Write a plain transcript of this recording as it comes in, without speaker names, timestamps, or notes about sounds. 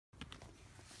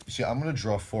See, I'm gonna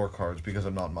draw 4 cards because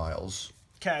I'm not Miles.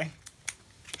 Okay.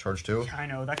 Charge 2? I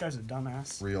know, that guy's a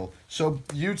dumbass. Real. So,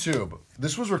 YouTube.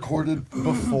 This was recorded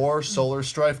before Solar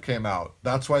Strife came out.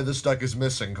 That's why this deck is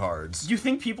missing cards. You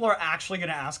think people are actually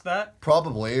gonna ask that?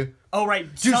 Probably. Oh,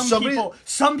 right. Dude,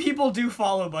 some people do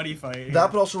follow Buddyfight.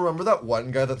 That, but also remember that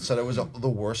one guy that said it was the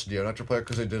worst Neonectar player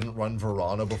because they didn't run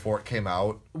Verana before it came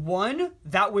out? 1,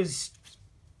 that was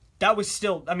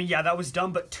still, I mean, yeah, that was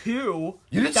dumb, but 2,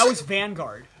 that was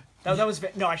Vanguard. That was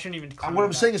no, I shouldn't even. What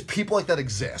I'm saying is people like that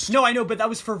exist. No, I know, but that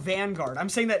was for Vanguard. I'm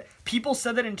saying that people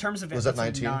said that in terms of. Was that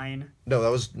 19? 9. No,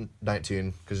 that was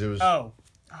 19 because it was. Oh,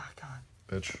 God.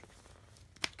 Bitch.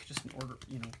 Could just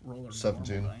roll over.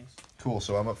 17. Cool.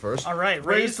 So I'm up first. All right,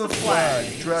 raise the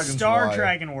flag. Dragon's Star Zwei.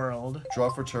 Dragon World. Draw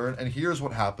for turn, and here's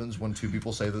what happens when 2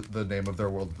 people say the name of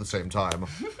their world at the same time.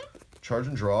 Charge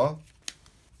and draw.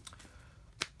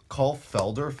 Call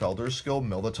Felder. Felder's skill.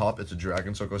 Mill the top. It's a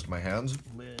dragon, so it goes to my hands.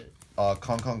 Lit.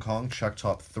 Kong. Check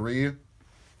top 3.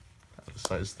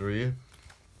 Size 3.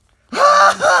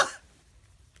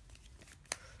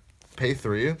 Pay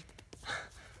 3.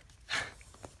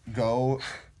 Go.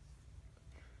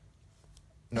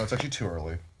 No, it's actually too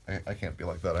early. I can't be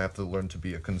like that. I have to learn to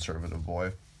be a conservative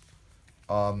boy.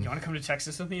 You want to come to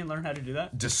Texas with me and learn how to do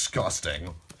that?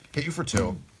 Disgusting. Hit you for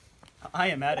 2. I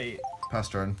am at 8. Pass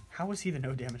turn. How was he the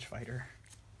no damage fighter?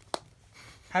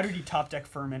 How did he top deck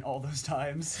Ferment all those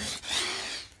times?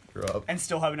 You're up. And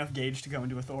still have enough gauge to go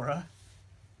into Athora?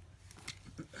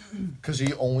 Because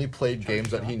he only played games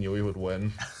that he knew he would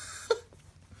win.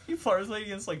 He played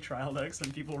against like trial decks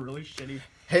and people were really shitty.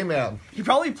 Hey man. He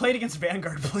probably played against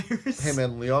Vanguard players. Hey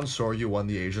man, Leon Soryu won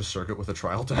the Asia circuit with a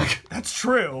trial deck. That's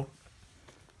true.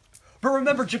 But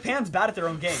remember, Japan's bad at their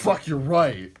own game. Fuck, you're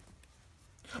right.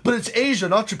 But it's Asia,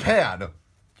 not Japan.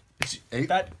 It's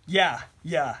yeah.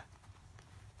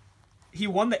 He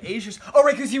won the Asia. Oh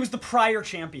right, because he was the prior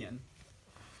champion.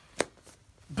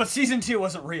 But season 2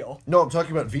 wasn't real. No, I'm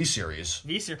talking about V-Series.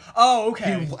 V-Series. Oh,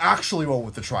 okay. He actually won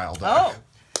with the trial deck. Oh.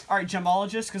 Alright,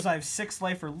 Gemologist, because I have 6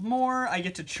 life or more, I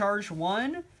get to charge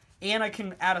 1, and I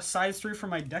can add a size 3 from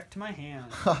my deck to my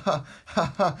hand.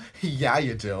 Yeah,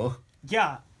 you do.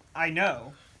 Yeah, I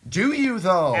know. Do you,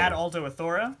 though? Add Aldo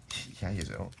Athora. Yeah, you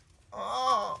do.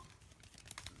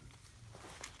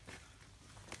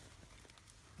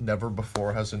 Never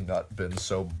before has a nut been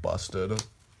so busted.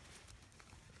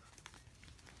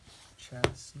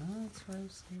 Chestnuts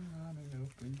roasting on an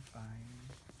open fire.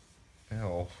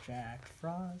 Ew. Jack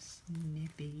Frost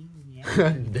nipping.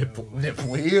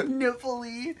 Nipply.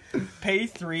 Nipply. Pay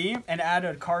 3 and add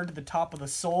a card to the top of the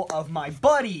soul of my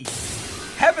buddy.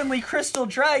 Heavenly Crystal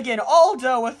Dragon,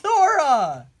 Aldo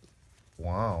Athora.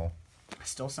 Wow. I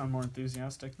still sound more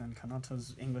enthusiastic than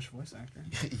Kanata's English voice actor.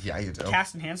 Yeah, you do.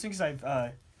 Cast enhancing because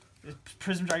I've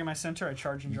Prism Dragon my center. I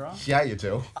charge and draw. Yeah, you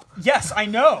do. Yes, I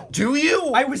know. Do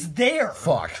you? I was there.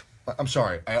 Fuck. I'm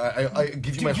sorry. I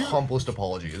give you my humblest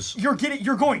apologies. You're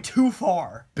going too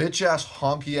far. Bitch ass,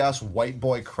 honky ass, white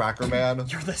boy cracker man.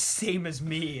 You're the same as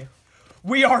me.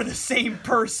 We are the same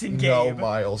person, Gabe. No,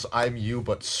 Miles. I'm you,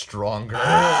 but stronger.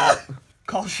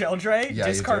 Call Sheldray, yeah,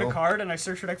 discard a card, and I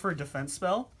search your deck for a defense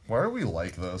spell. Why are we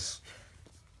like this?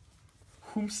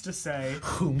 Whom's to say?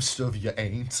 Whomst of you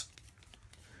ain't.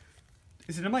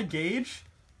 Is it in my gauge?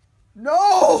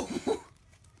 No!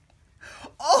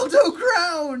 Aldo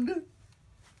Ground!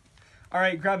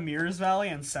 Alright, grab Mirror's Valley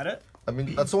and set it. I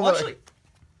mean, that's the one Actually,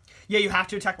 yeah, you have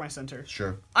to attack my center.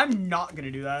 Sure. I'm not gonna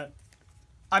do that.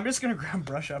 I'm just gonna grab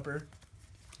Brush Upper.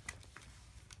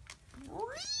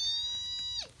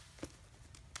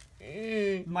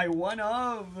 My one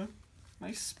of.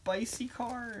 My spicy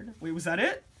card. Wait, was that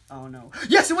it? Oh no.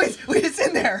 Yes, wait, it's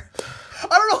in there! I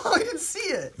don't know how I didn't see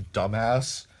it!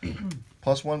 Dumbass.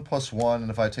 +1/+1,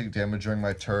 and if I take damage during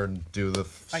my turn, do the...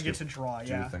 I get to draw,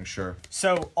 yeah. Do the thing, sure.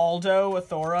 So, Aldo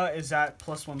Athora is at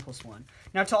 +1/+1.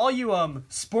 Now, to all you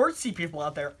sportsy people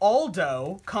out there,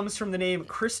 Aldo comes from the name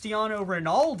Cristiano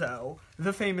Ronaldo,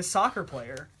 the famous soccer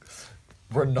player.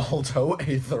 Ronaldo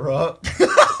Athora.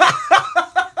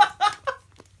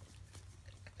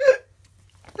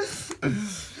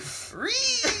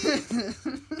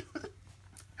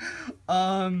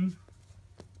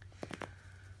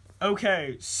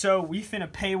 Okay, so we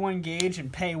finna pay 1 gauge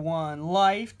and pay 1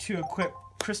 life to equip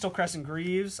Crystal Crescent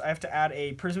Greaves. I have to add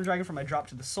a Prism Dragon for my drop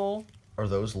to the soul. Are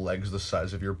those legs the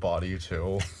size of your body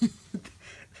too?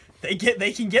 They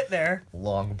can get there.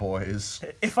 Long boys.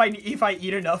 If I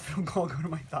eat enough, it'll go to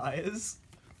my thighs.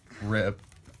 Rip.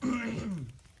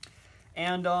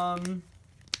 And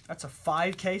that's a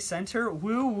 5k center.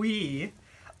 Woo wee.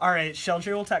 All right,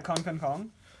 Sheldray will attack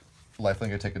Kong.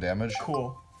 Lifelink, I take a damage.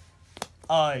 Cool.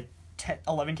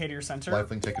 11k to your center.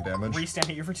 Lifelink, take a damage. Restand,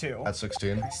 hit you for 2. At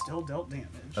 16. I still dealt damage.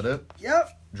 That it?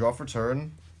 Yep. Draw for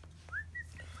turn.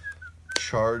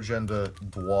 Charge and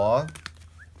Zwei.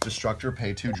 Destructor,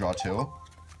 pay 2, draw 2.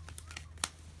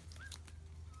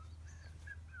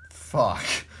 Fuck.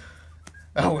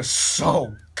 That was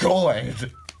so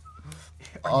good.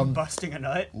 Are you busting a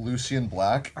nut? Lucian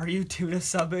Black. Are you tuna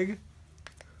subbing?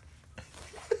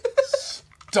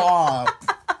 Stop.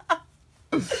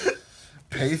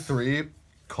 Pay 3,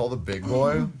 call the big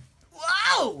boy.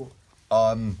 Wow!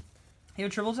 You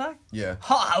have triple attack? Yeah.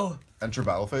 How? Enter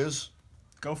battle phase.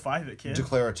 Go 5 it, kid.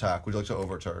 Declare attack. Would you like to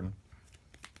overturn?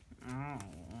 Oh,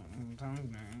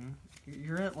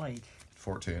 you're at like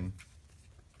 14.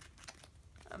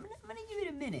 I'm gonna give it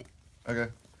a minute. Okay.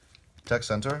 Tech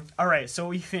center. Alright, so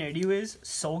what we finna do is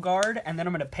Soul Guard, and then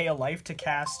I'm gonna pay a life to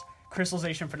cast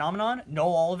Crystallization Phenomenon, know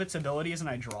all of its abilities, and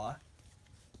I draw.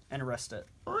 And rest it.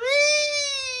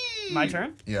 My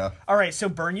turn? Yeah. Alright, so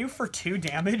burn you for 2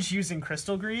 damage using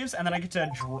Crystal Greaves, and then I get to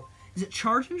draw. Is it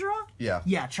charge and draw? Yeah.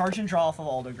 Yeah, charge and draw off of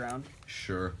Aldo Ground.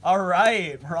 Sure.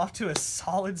 Alright, we're off to a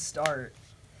solid start.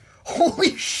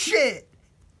 Holy shit!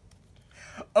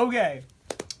 Okay.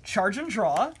 Charge and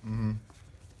draw. Mm-hmm.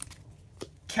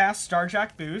 Cast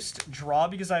Starjack Boost. Draw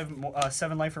because I have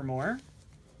 7 life or more.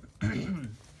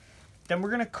 Then we're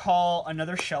going to call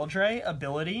another Sheldray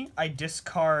ability. I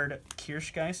discard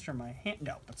Kirschgeist from my hand.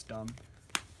 No, that's dumb.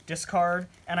 Discard,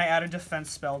 and I add a defense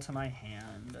spell to my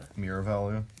hand. Mirror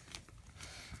value.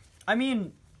 I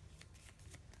mean,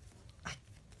 I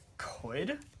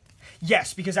could.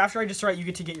 Yes, because after I destroy it, you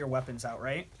get to get your weapons out,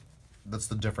 right? That's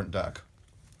the different deck.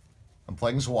 I'm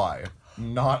playing Zwei,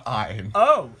 not Ein.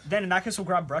 Oh, then in that case, we'll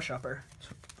grab Brush Upper.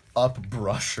 Up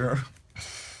Brusher.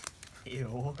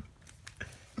 Ew.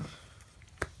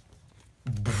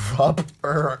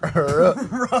 Rubber.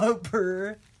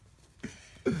 Rubber.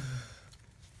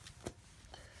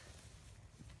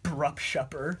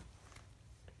 Brupshupper.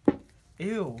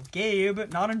 Ew.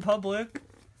 Gabe, not in public.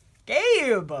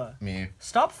 Gabe! Me.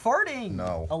 Stop farting!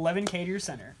 No. 11k to your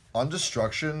center. On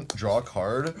destruction, draw a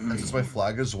card, and since my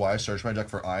flag is Zwei, search my deck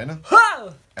for Ein,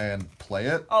 Ha! and play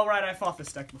it. Oh, right, I fought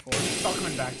this deck before. It's all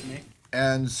coming back to me.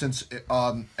 And since it,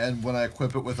 and when I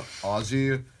equip it with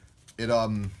Ozzy, it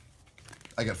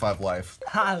I get 5 life.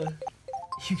 Ha!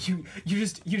 You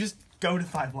just go to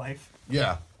 5 life.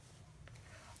 Yeah.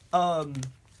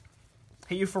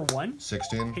 Hit you for 1.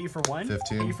 16. Hit you for 1.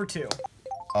 15. Hit you for 2.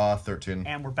 13.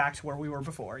 And we're back to where we were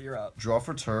before. You're up. Draw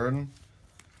for turn.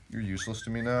 You're useless to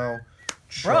me now.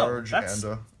 Charge that's...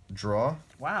 and draw.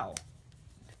 Wow.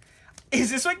 Is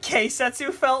this what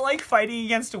Keisetsu felt like fighting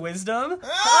against Wisdom?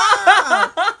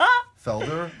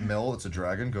 Felder, mill, it's a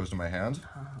dragon, goes to my hand.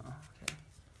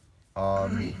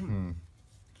 Okay.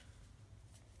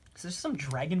 Is this some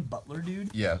dragon butler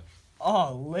dude? Yeah.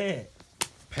 Oh, lit.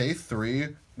 Pay 3,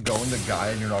 go into Guy,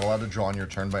 and you're not allowed to draw on your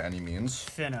turn by any means.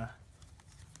 Finna.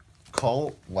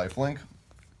 Call lifelink.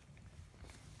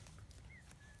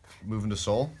 Move into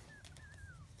soul.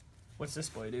 What's this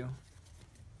boy do?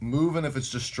 Move, and if it's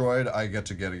destroyed, I get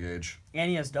to get a gauge. And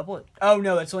he has double it. Oh,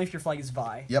 no, that's only if your flag is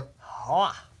Vi. Yep.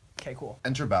 Ah. Okay, cool.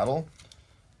 Enter battle.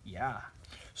 Yeah.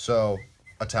 So,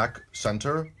 attack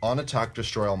center. On attack,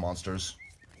 destroy all monsters.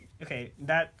 Okay,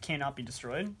 that cannot be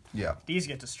destroyed. Yeah. These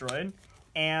get destroyed.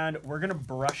 And we're going to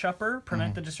Brush Upper,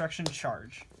 prevent the destruction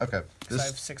charge. Okay. Because I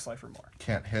have 6 life or more.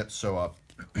 Can't hit, so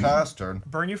pass turn.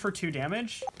 Burn you for 2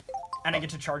 damage. And I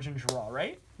get to charge and draw,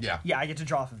 right? Yeah. Yeah, I get to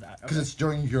draw off of that. Because it's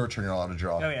during your turn you're allowed to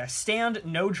draw. Oh, yeah. Stand,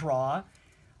 no draw.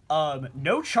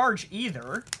 No charge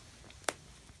either.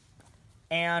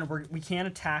 And we can't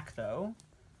attack, though.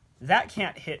 That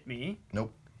can't hit me.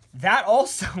 Nope. That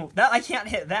also... I can't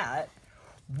hit that.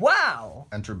 Wow!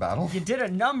 Enter battle. You did a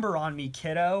number on me,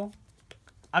 kiddo.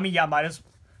 I mean, yeah, might as...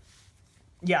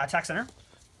 Yeah, attack center.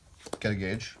 Get a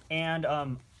gauge. And, I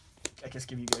guess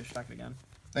give you gauge. Attack it again.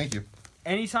 Thank you.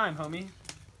 Anytime, homie.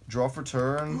 Draw for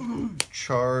turn.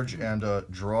 Charge and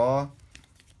draw.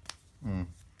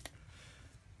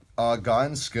 Guy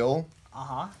and skill.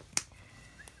 Uh-huh.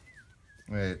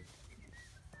 Wait.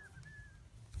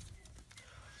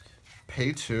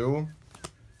 Pay 2.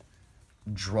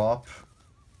 Drop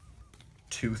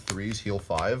 2 3s, heal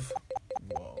 5.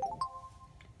 Whoa.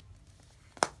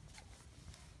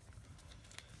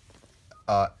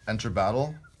 Enter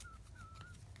battle.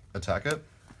 Attack it.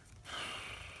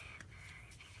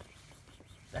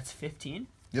 That's 15?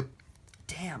 Yep.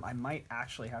 Damn, I might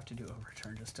actually have to do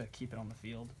overturn just to keep it on the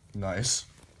field. Nice.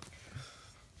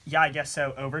 Yeah, I guess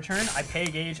so. Overturn. I pay a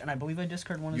gauge, and I believe I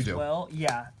discard one You as do. well.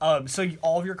 Yeah. So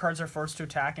all of your cards are forced to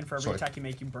attack, and for every attack you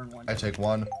make, you burn one. I take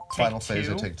one. Final phase,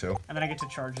 I take two. And then I get to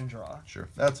charge and draw. Sure,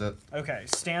 that's it. Okay,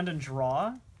 stand and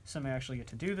draw. Something I actually get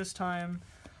to do this time.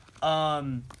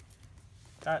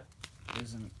 That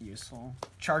isn't useful.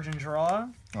 Charge and draw.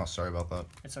 Oh, sorry about that.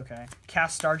 It's okay.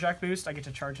 Cast Starjack boost. I get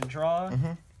to charge and draw.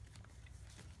 Mm-hmm.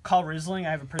 Call Rizzling.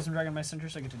 I have a Prism Dragon in my center,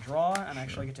 so I get to draw, and I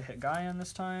actually get to hit Gaia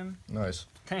this time. Nice.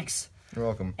 Thanks. You're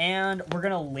welcome. And we're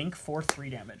gonna link for 3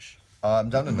 damage.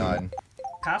 I'm down to 9.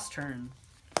 Pass turn.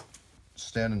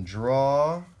 Stand and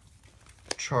draw.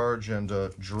 Charge and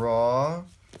draw.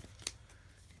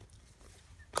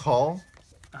 Call.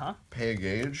 Uh-huh. Pay a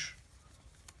gauge.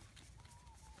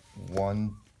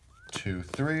 1, 2,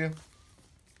 3.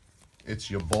 It's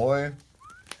your boy.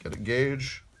 Get a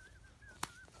gauge.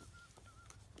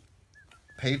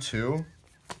 Pay 2.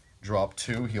 Drop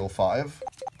 2. Heal 5.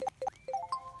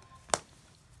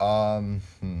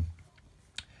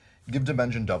 Give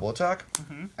Dimension double attack.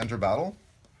 Enter battle.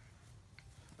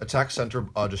 Attack center.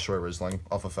 Destroy Rizzling.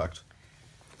 Off effect.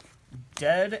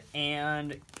 Dead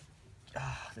and...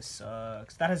 this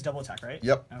sucks. That has double attack, right?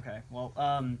 Yep. Okay,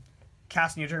 well,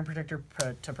 cast Neo-Dragon Protector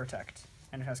to protect.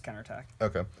 And it has counterattack.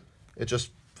 Okay. It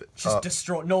just... Just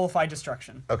destroy, nullify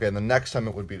destruction. Okay, and the next time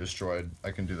it would be destroyed, I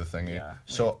can do the thingy. Yeah.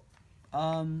 So...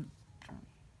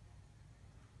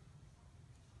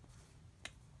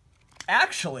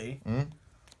 Actually...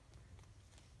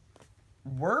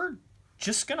 We're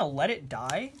just gonna let it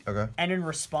die. Okay. And in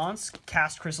response,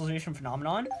 cast Crystallization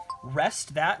Phenomenon,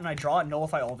 rest that, and I draw it,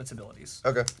 nullify all of its abilities.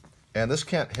 Okay. And this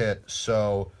can't hit,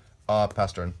 so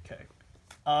pass turn. Okay.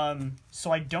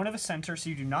 So I don't have a center, so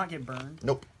you do not get burned.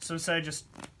 Nope. So instead I just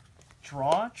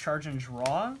draw, charge and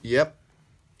draw. Yep.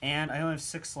 And I only have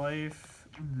 6 life.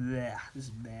 Blech, this is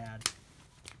bad.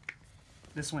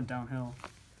 This went downhill.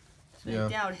 This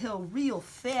went downhill real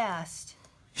fast.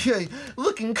 Yeah,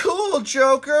 looking cool,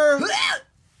 Joker.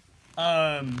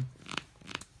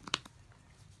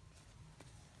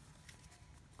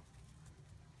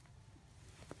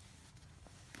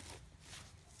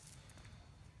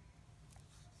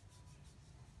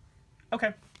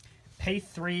 Okay. Pay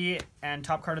 3 and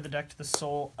top card of the deck to the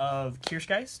soul of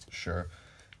Kirschgeist. Sure.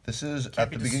 This is Can't at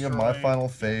be the beginning of my destroyed. final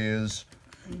phase.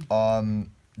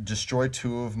 Destroy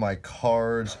 2 of my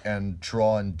cards and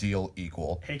draw and deal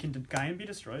equal. Hey, can Gaia be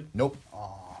destroyed? Nope.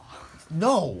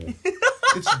 No.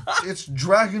 it's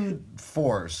Dragon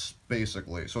Force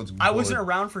basically. So it's. I wasn't bullet-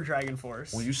 around for Dragon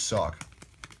Force. Well, you suck.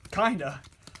 Kinda.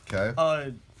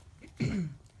 Okay.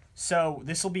 So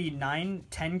this will be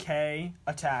 10k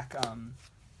attack.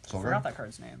 Silver? Forgot that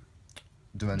card's name.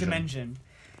 Dimension.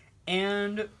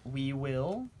 And we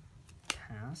will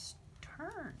cast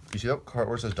turn. You see that card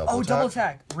where it says double attack? Double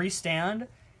attack. Restand.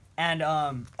 And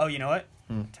oh, you know what?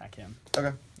 Attack him.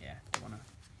 Okay. Yeah. Don't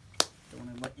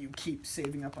wanna let you keep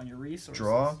saving up on your resources.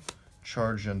 Draw,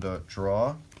 charge, and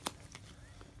draw.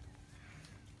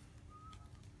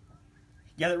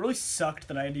 Yeah, that really sucked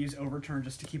that I had to use overturn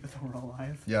just to keep Athora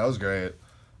alive. Yeah, that was great.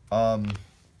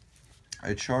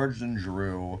 I charged and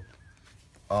drew.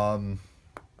 How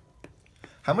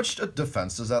much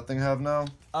defense does that thing have now?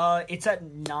 It's at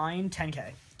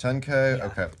 10k. 10k? Yeah.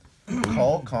 Okay.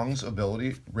 Call Kong's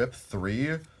ability, rip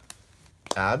 3,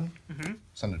 add,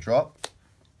 send a drop,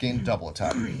 gain double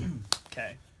attack.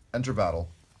 Okay. Enter battle.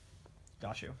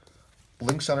 Got you.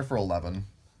 Link center for 11.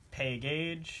 Pay a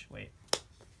gauge. Wait.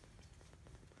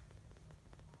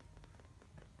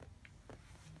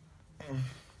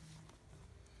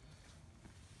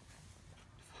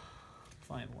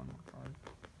 If I have one more card.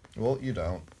 Well, you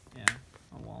don't. Yeah.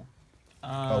 Oh well.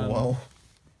 Oh, well.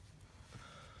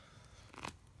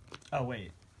 Oh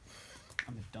wait.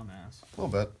 I'm a dumbass. A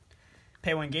little bit.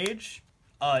 Pay 1 gauge.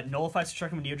 Nullify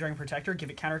Destruction with Neo-Dragon Protector. Give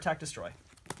it counterattack, destroy.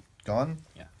 Gone?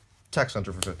 Yeah. Tech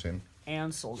center for 15.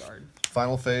 And Soul Guard.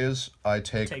 Final phase, I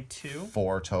take, Take 2.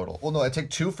 4 total. Well, no, I take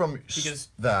 2 from Because-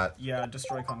 that. Yeah,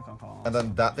 destroy Con. And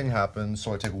then that thing happens,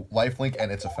 so I take lifelink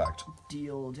and its effect.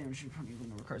 Deal damage to the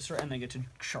number of cards, and then get to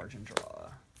charge and draw.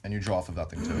 And you draw off of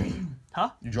that thing too. Huh?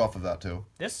 You draw off of that too.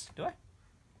 This? Do I?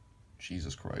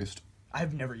 Jesus Christ.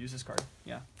 I've never used this card.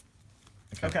 Yeah.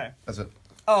 Okay. That's it.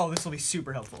 Oh, this will be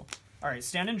super helpful. All right,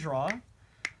 stand and draw.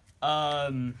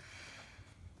 All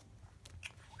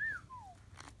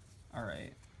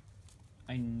right.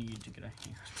 I need to get a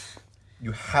hand.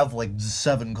 You have like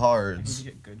 7 I need cards. to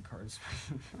get good cards.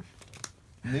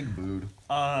 Nig bood.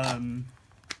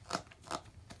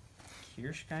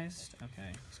 Kirschgeist?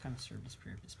 Okay, he's kind of served his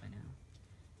purpose by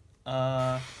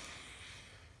now.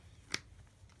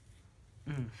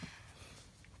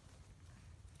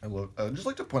 I'd just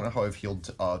like to point out how I've healed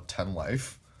 10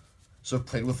 life. So I've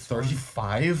played with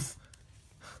 35?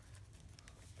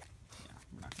 Yeah,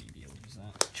 we're not going to be able to use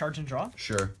that. Charge and draw?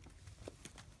 Sure.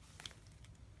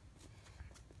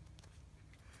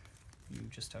 You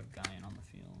just have Gaian on the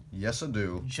field. Yes, I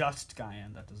do. Just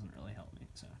Gaian. That doesn't really help me.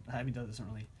 So, I mean, that doesn't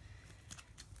really...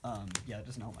 yeah, it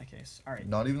doesn't help my case. Alright.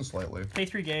 Not even slightly. Pay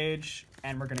 3 gauge,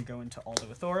 and we're going to go into Aldo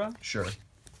Athora. Sure.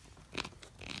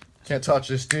 Can't touch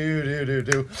this.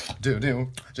 Do.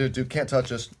 Can't touch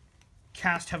this.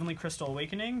 Cast Heavenly Crystal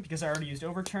Awakening. Because I already used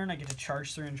Overturn, I get to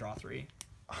charge 3 and draw 3.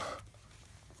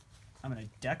 I'm going to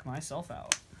deck myself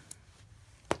out.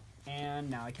 And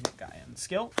now I can hit Gaian.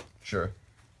 Skill. Sure.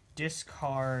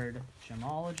 Discard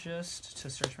Gemologist to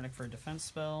search my deck for a defense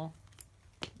spell.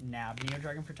 Nab Neo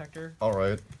Dragon Protector.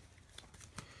 Alright.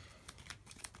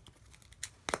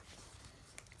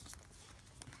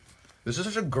 This is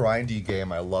such a grindy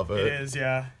game. I love it. It is,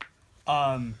 yeah.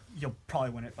 You'll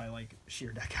probably win it by, like,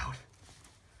 sheer deck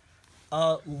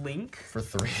out. Link. For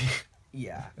 3.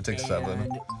 Yeah. It takes 7.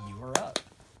 And you are up.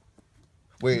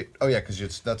 Wait. Oh, yeah,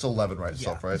 because that's 11 right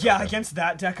itself, right? Yeah, Okay. against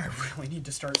that deck, I really need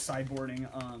to start sideboarding,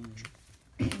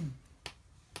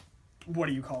 what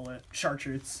do you call it?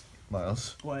 Chartreuse.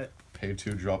 Miles. What? Pay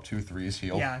 2, drop 2 3s,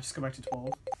 heal. Yeah, just go back to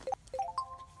 12.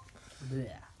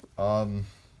 Blech.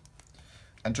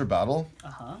 Enter battle.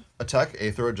 Uh-huh. Attack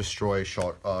Athora, destroy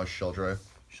Sheldray.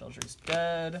 Sheldray's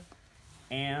dead.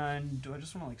 And do I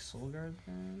just want to, like, Soul Guard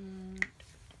that?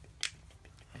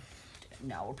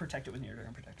 No, we'll protect it with Neo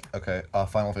Dragon Protector. Okay,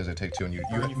 final phase I take 2 and you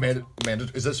you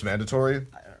is this mandatory?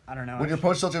 I don't know. When your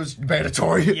opponent still was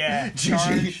mandatory. Yeah. GG.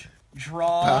 Charge,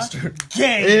 draw, Bastard.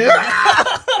 game.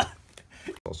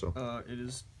 Also. It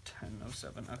is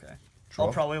 10:07. Okay. Draw?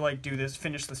 I'll probably, like, do this,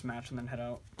 finish this match, and then head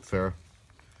out. Fair.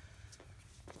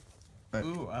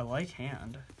 Ooh, I like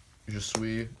hand. Je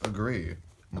suis agree,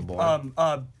 my boy.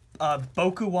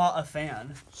 Bokuwa a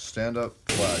fan. Stand up,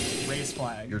 flag. Raise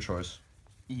flag. Your choice.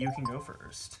 You can go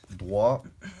first. Droit.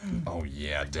 Oh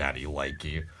yeah, daddy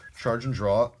likey. Charge and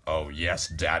draw. Oh yes,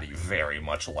 daddy very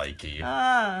much likey.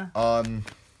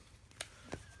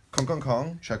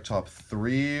 Kong. Check top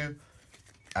 3.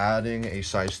 Adding a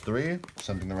size 3.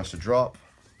 Sending the rest to drop.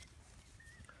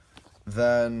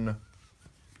 Then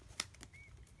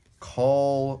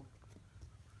call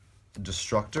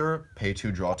Destructor. Pay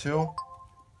 2, draw 2.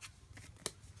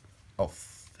 Oh,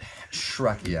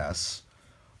 Shrek, yes.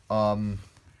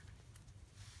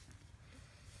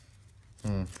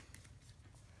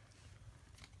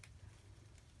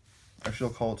 Actually,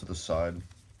 I'll call it to the side.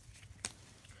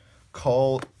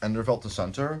 Call Endervelt to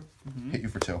center. Hit you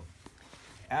for 2.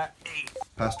 At 8.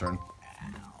 Pass turn.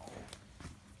 Ow.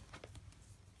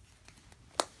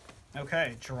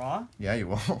 Okay, draw. Yeah, you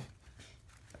will.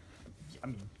 I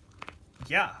mean,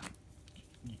 yeah.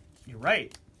 You're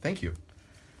right. Thank you.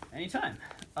 Anytime.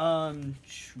 Oh.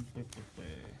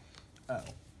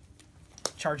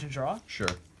 Charge and draw? Sure.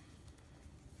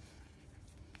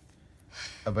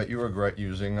 I bet you regret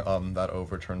using that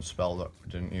overturn spell,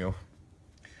 didn't you?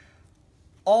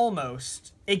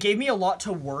 Almost. It gave me a lot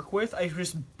to work with. I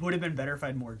just would have been better if I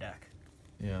had more deck.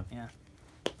 Yeah. Yeah.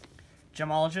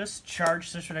 Gemologist, charge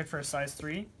Sister deck for a size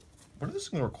 3. What are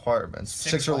the requirements?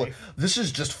 6 or life. This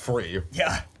is just free.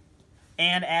 Yeah.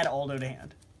 And add Aldo to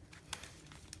hand.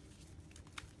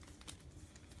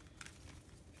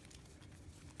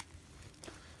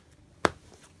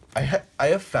 I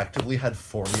effectively had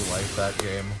 40 life that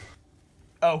game.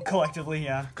 Oh, collectively,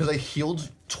 yeah. Because I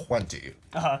healed 20.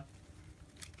 Uh-huh.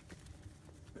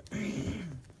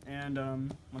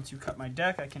 And, once you cut my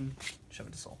deck, I can shove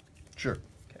it to soul. Sure.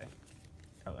 Okay.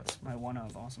 Oh, that's my 1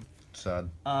 of. Awesome. Sad.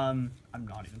 I'm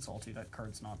not even salty. That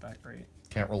card's not that great.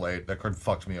 Can't relate. That card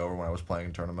fucked me over when I was playing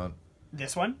in tournament.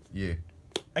 This one? Yeah.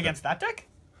 Against that deck?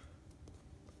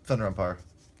 Thunder Empire.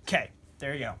 Okay.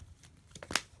 There you go.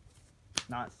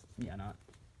 Yeah.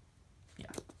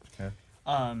 Okay.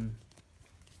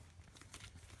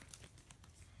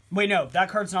 Wait, no. That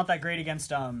card's not that great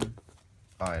against, Ein.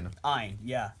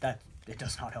 Yeah, it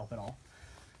does not help at all.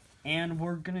 And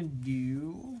we're gonna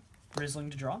do Rizzling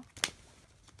to draw.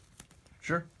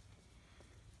 Sure.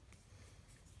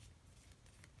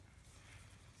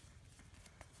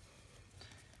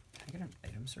 Can I get an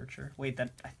item searcher? Wait, I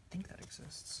think that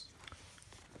exists.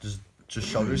 Does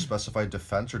Shelter specify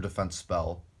defense or defense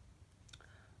spell?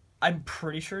 I'm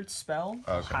pretty sure it's spell.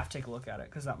 Okay. I'll have to take a look at it,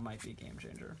 because that might be a game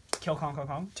changer. Kill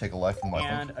Kong. Take a life from life.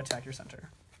 And attack your center.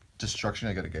 Destruction,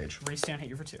 I get a gauge. Restand, hit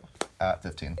you for 2. At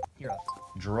 15. You're up.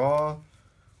 Draw.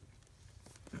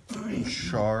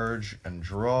 Charge and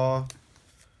draw.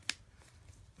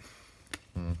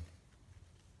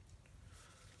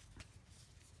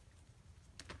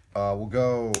 We'll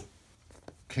go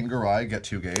Kingarai, get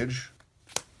 2 gauge.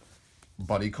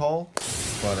 Buddy Call,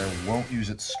 but I won't use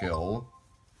its skill.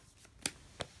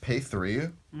 Pay 3.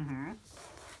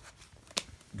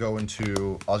 Go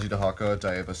into Aussie Dahaka,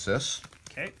 Daeva Assist.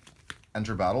 Okay.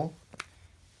 Enter battle.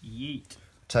 Yeet.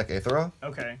 Tech Athora.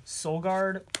 Okay. Soul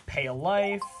Guard, pay a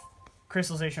life,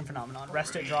 Crystallization Phenomenon.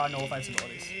 Rest it, draw, nullify its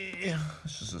abilities.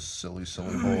 This is a silly,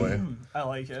 silly boy. I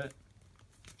like it.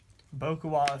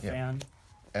 Bokuwa fan.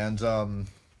 And,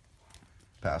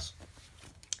 pass.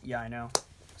 Yeah, I know.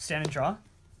 Stand and draw?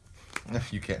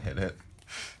 You can't hit it.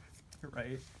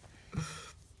 Right.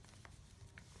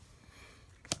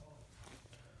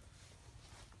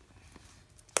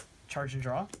 Charge and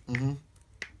draw?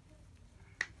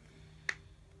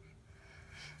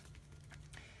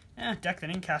 Deck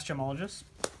thinning, cast Gemologist.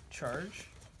 Charge.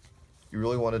 You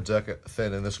really want to deck it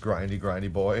thin in this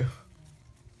grindy boy?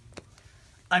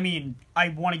 I mean, I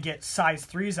want to get size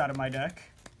 3s out of my deck.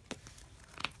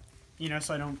 You know,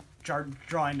 so I don't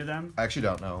draw into them. I actually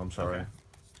don't know, I'm sorry.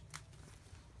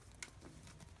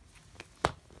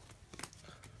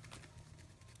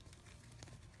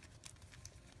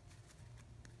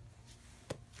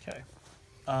 Okay.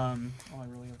 Oh, I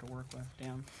really have to work with.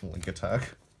 Damn. Link attack.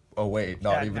 Oh wait,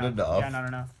 not even enough. Yeah, not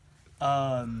enough. If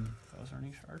I was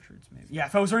running Chartreuse, maybe. Yeah,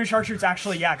 if I was running Chartreuse,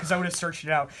 actually, yeah, because I would have searched it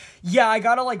out. Yeah, I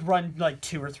gotta like run like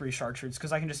 2 or 3 Chartreuse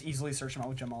because I can just easily search them out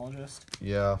with Gemologist.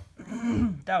 Yeah.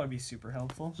 That would be super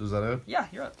helpful. So is that it? Yeah,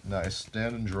 you're up. Nice.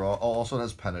 Stand and draw. Oh, also it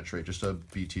has Penetrate, just a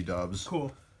BT dubs.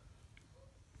 Cool.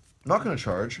 Not gonna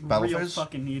charge. Battle Real phase.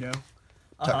 fucking neato.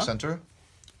 Tech Center.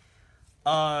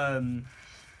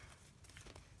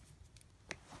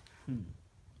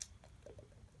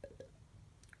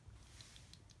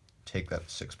 Take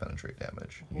that 6 penetrate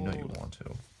damage. You know you want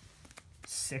to.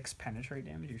 6 penetrate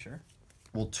damage, you sure?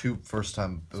 Well, 2 first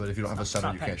time, but if you don't have a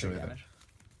 7, you can't do anything. Damage.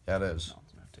 Yeah, it is.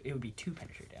 No, it would be 2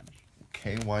 penetrate damage.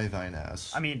 KY thine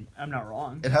ass. I mean, I'm not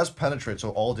wrong. It has penetrate, so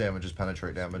all damage is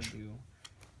penetrate damage. Do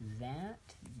that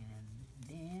and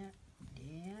that.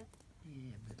 Yeah,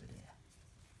 blah, blah,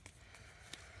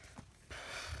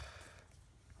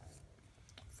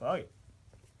 blah. Fuck it.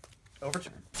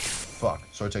 Overturn. Fuck.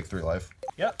 So I take 3 life.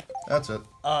 Yep. That's it.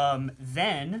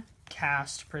 Then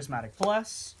cast Prismatic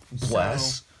Bless.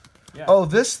 Bless? So, yeah. Oh,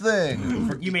 this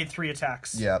thing! You made 3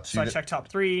 attacks. Yeah. So I check top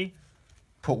 3.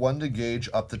 Put 1 to gauge,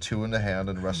 up to 2 in the hand,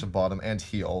 and rest of bottom, and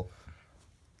heal.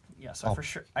 Yeah, so for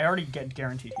sure. I already get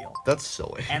guaranteed heal. That's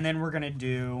silly. And then we're going to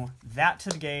do that to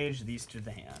the gauge, these to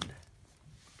the hand.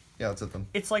 Yeah, that's it then.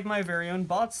 It's like my very own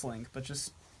Bots Link, but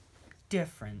just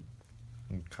different.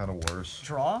 Kind of worse.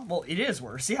 Draw? Well, it is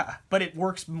worse, yeah. But it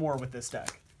works more with this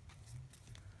deck.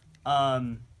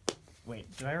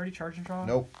 Wait, did I already charge and draw?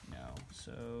 Nope. No.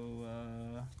 So,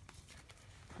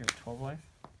 you're at 12 life?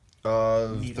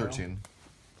 13.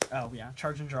 Oh, yeah.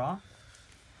 Charge and draw.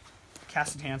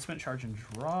 Cast Enhancement, charge and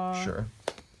draw. Sure.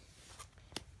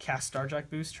 Cast Starjack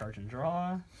Boost, charge and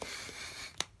draw.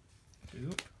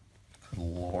 Oop. Good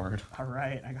lord.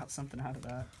 Alright, I got something out of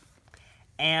that.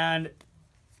 And...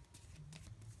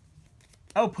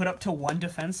 oh, put up to 1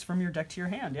 defense from your deck to your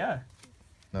hand, yeah.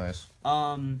 Nice.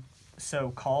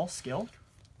 So call, skill.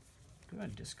 Go ahead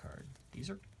and discard. These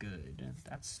are good.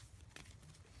 That's,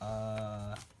 we're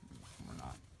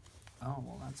not. Oh,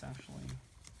 well, that's actually...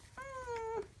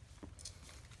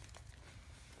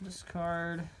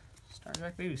 discard.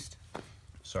 Starjack Boost.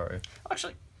 Sorry.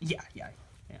 Actually, yeah.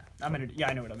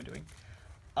 I know what I'm doing.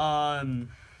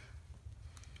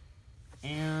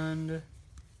 And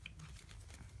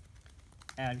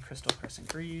add Crystal Crescent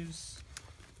Greaves.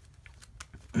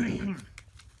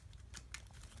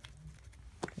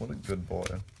 What a good boy.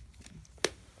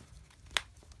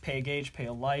 Pay a gauge, pay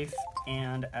a life,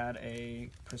 and add a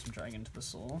Prism Dragon to the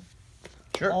soul.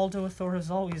 Sure. Aldo Athora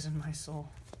is always in my soul.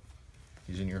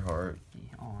 He's in your heart.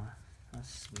 Aw,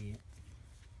 that's sweet.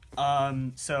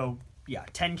 So, yeah,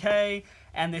 10k,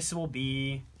 and this will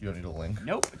be... You don't need a link.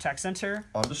 Nope, Attack Center.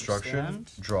 On destruction,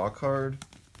 draw a card,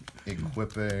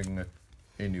 equipping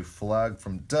a new flag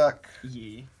from deck.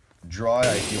 Yeah. Draw,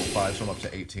 I heal 5, so I'm up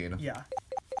to 18. Yeah.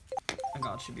 I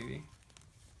got you, baby.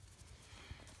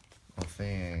 Oh,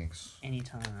 thanks.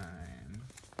 Anytime.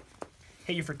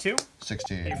 Hit you for 2.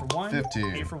 16. Hit you for 1. 15.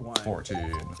 Hit you for 1.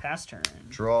 14. Pass turn.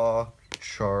 Draw,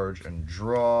 charge, and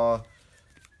draw.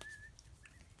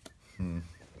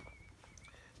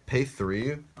 Pay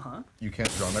 3. Uh-huh. You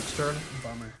can't draw next turn.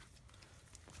 Bummer.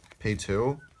 Pay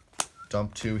 2.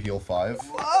 Dump 2, heal 5.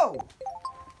 Whoa!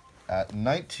 At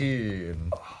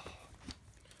 19.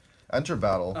 Enter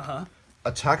battle. Uh-huh.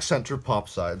 Attack center, pop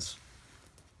sides.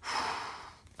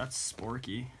 That's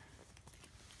sporky.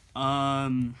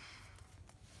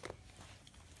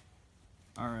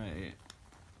 Alright.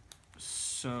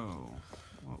 So,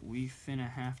 what we finna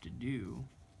have to do...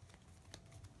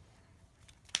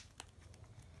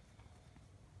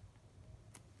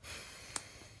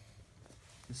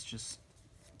 is just...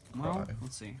 well,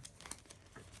 let's see.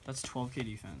 That's 12k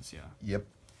defense, yeah. Yep.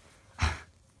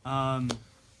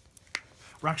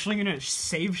 We're actually gonna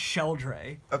save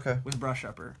Sheldray Okay. with Brush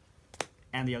Upper,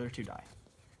 and the other 2 die.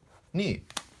 Neat.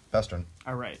 Fast turn.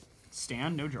 All right,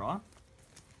 stand, no draw.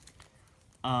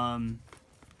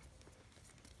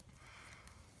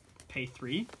 Pay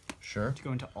 3 Sure. to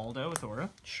go into Aldo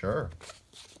Athora, Sure.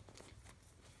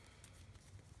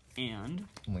 and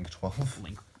Link 12.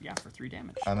 Link, yeah, for 3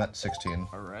 damage. I'm at 16.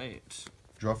 All right.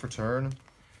 Draw for turn.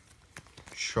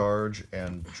 Charge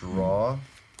and draw.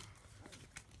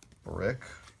 Brick.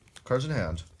 Cards in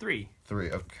hand. 3.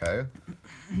 3. Okay.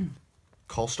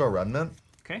 Call Star Remnant.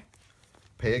 Okay.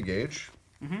 Pay a gauge.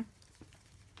 Mm-hmm.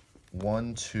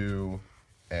 1, 2,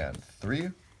 and 3.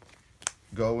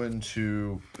 Go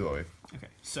into Bowie. Okay,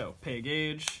 so pay a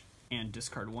gauge and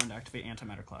discard 1 to activate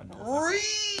Antimatter Cloud.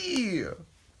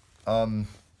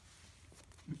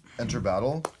 Enter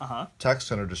battle. Uh-huh. Attack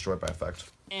center destroyed by effect.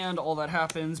 And all that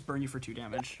happens, burn you for 2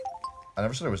 damage. I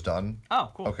never said I was done. Oh,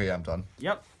 cool. Okay, yeah, I'm done.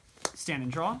 Yep. Stand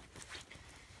and draw.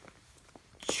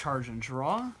 Charge and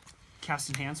draw. Cast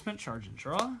enhancement, charge and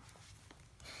draw.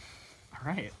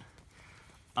 Alright.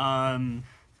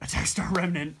 Attack Star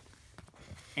Remnant.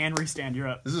 And restand, you're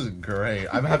up. This is great.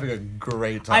 I'm having a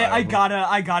great time. I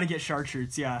gotta get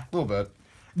chartreuse, yeah. A little bit.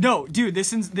 No, dude,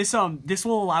 this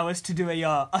will allow us to do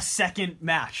a second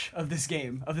match of this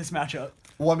game, of this matchup.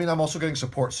 Well, I mean, I'm also getting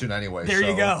support soon anyway. There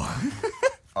you go.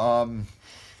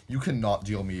 You cannot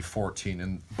deal me 14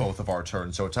 in both of our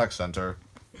turns, so attack center.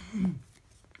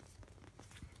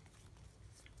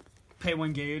 Pay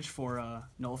 1 gauge for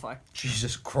nullify.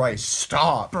 Jesus Christ,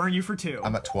 stop! Burn you for 2.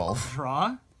 I'm at 12.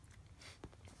 Draw.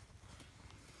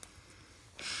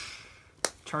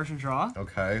 Charge and draw.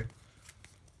 Okay.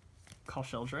 Call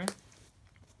Sheldray.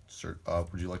 Sir,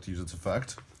 would you like to use its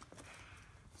effect?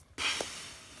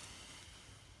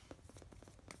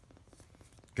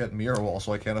 Get Mirror Wall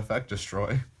so I can't effect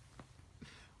destroy.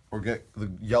 Or get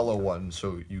the yellow one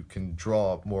so you can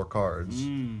draw more cards.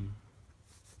 You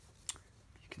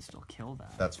can still kill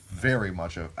that. That's very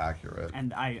much accurate.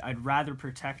 And I'd rather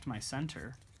protect my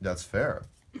center. That's fair.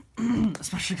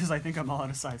 Especially because I think I'm all out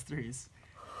of size 3s.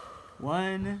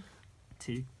 1,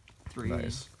 2, 3.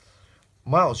 Nice.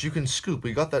 Miles, you can scoop.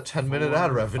 We got that 10-minute 4,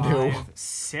 ad revenue. 5,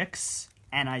 6,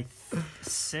 and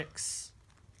 6,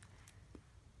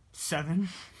 7.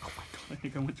 Oh my god, I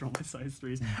think I went through all my size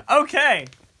 3s. Okay!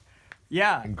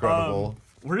 Yeah. Incredible.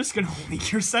 We're just gonna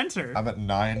link your center. I'm at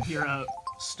 9. You're up.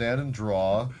 Stand and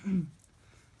draw.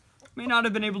 May not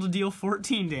have been able to deal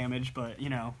 14 damage, but, you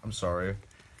know. I'm sorry.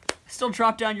 Still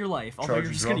drop down your life, although Charge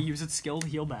you're just and draw. gonna use its skill to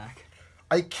heal back.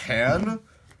 I can,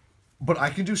 but I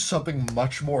can do something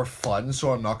much more fun,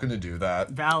 so I'm not going to do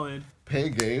that. Valid. Pay a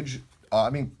gauge.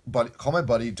 Call my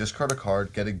buddy, discard a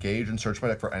card, get a gauge, and search my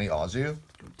deck for any Aussie.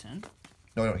 Go 10.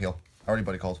 No, I don't heal. I already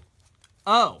buddy called.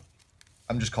 Oh.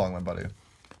 I'm just calling my buddy.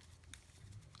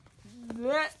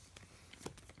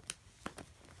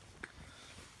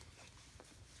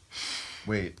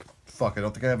 Wait. Fuck, I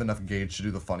don't think I have enough gauge to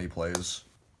do the funny plays.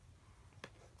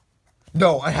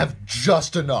 No, I have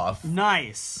just enough.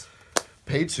 Nice.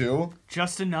 Pay 2.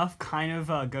 Just enough kind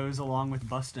of goes along with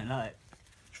bust a nut.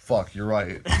 Fuck, you're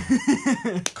right.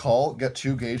 Call, get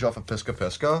 2 gauge off of Pisca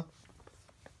Pisca.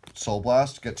 Soul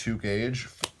Blast, get 2 gauge,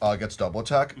 gets double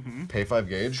attack, pay 5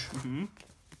 gauge.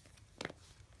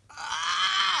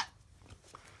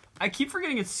 I keep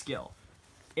forgetting its skill.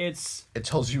 It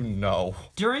tells you no.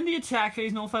 During the attack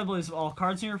phase, nullify abilities of all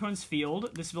cards in your opponent's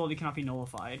field. This ability cannot be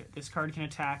nullified. This card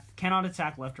cannot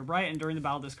attack left or right, and during the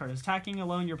battle this card is attacking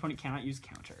alone, your opponent cannot use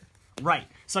counter. Right.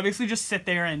 So I basically just sit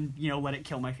there and, you know, let it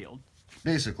kill my field.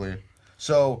 Basically.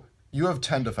 So, you have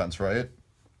 10 defense, right?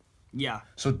 Yeah.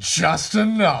 So just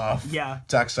enough. Yeah.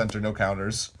 Attack center, no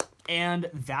counters. And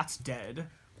that's dead.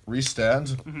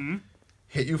 Restand.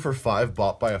 Hit you for 5,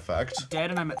 bought by effect. Dead,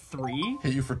 and I'm at 3.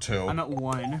 Hit you for 2. I'm at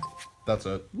 1. That's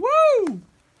it. Woo!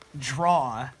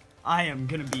 Draw. I am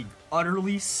gonna be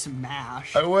utterly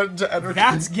smashed. I went to enter.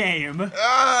 That's game.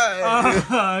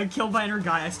 Ah! Killed by inner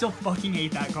guy. I still fucking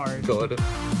hate that card. Good.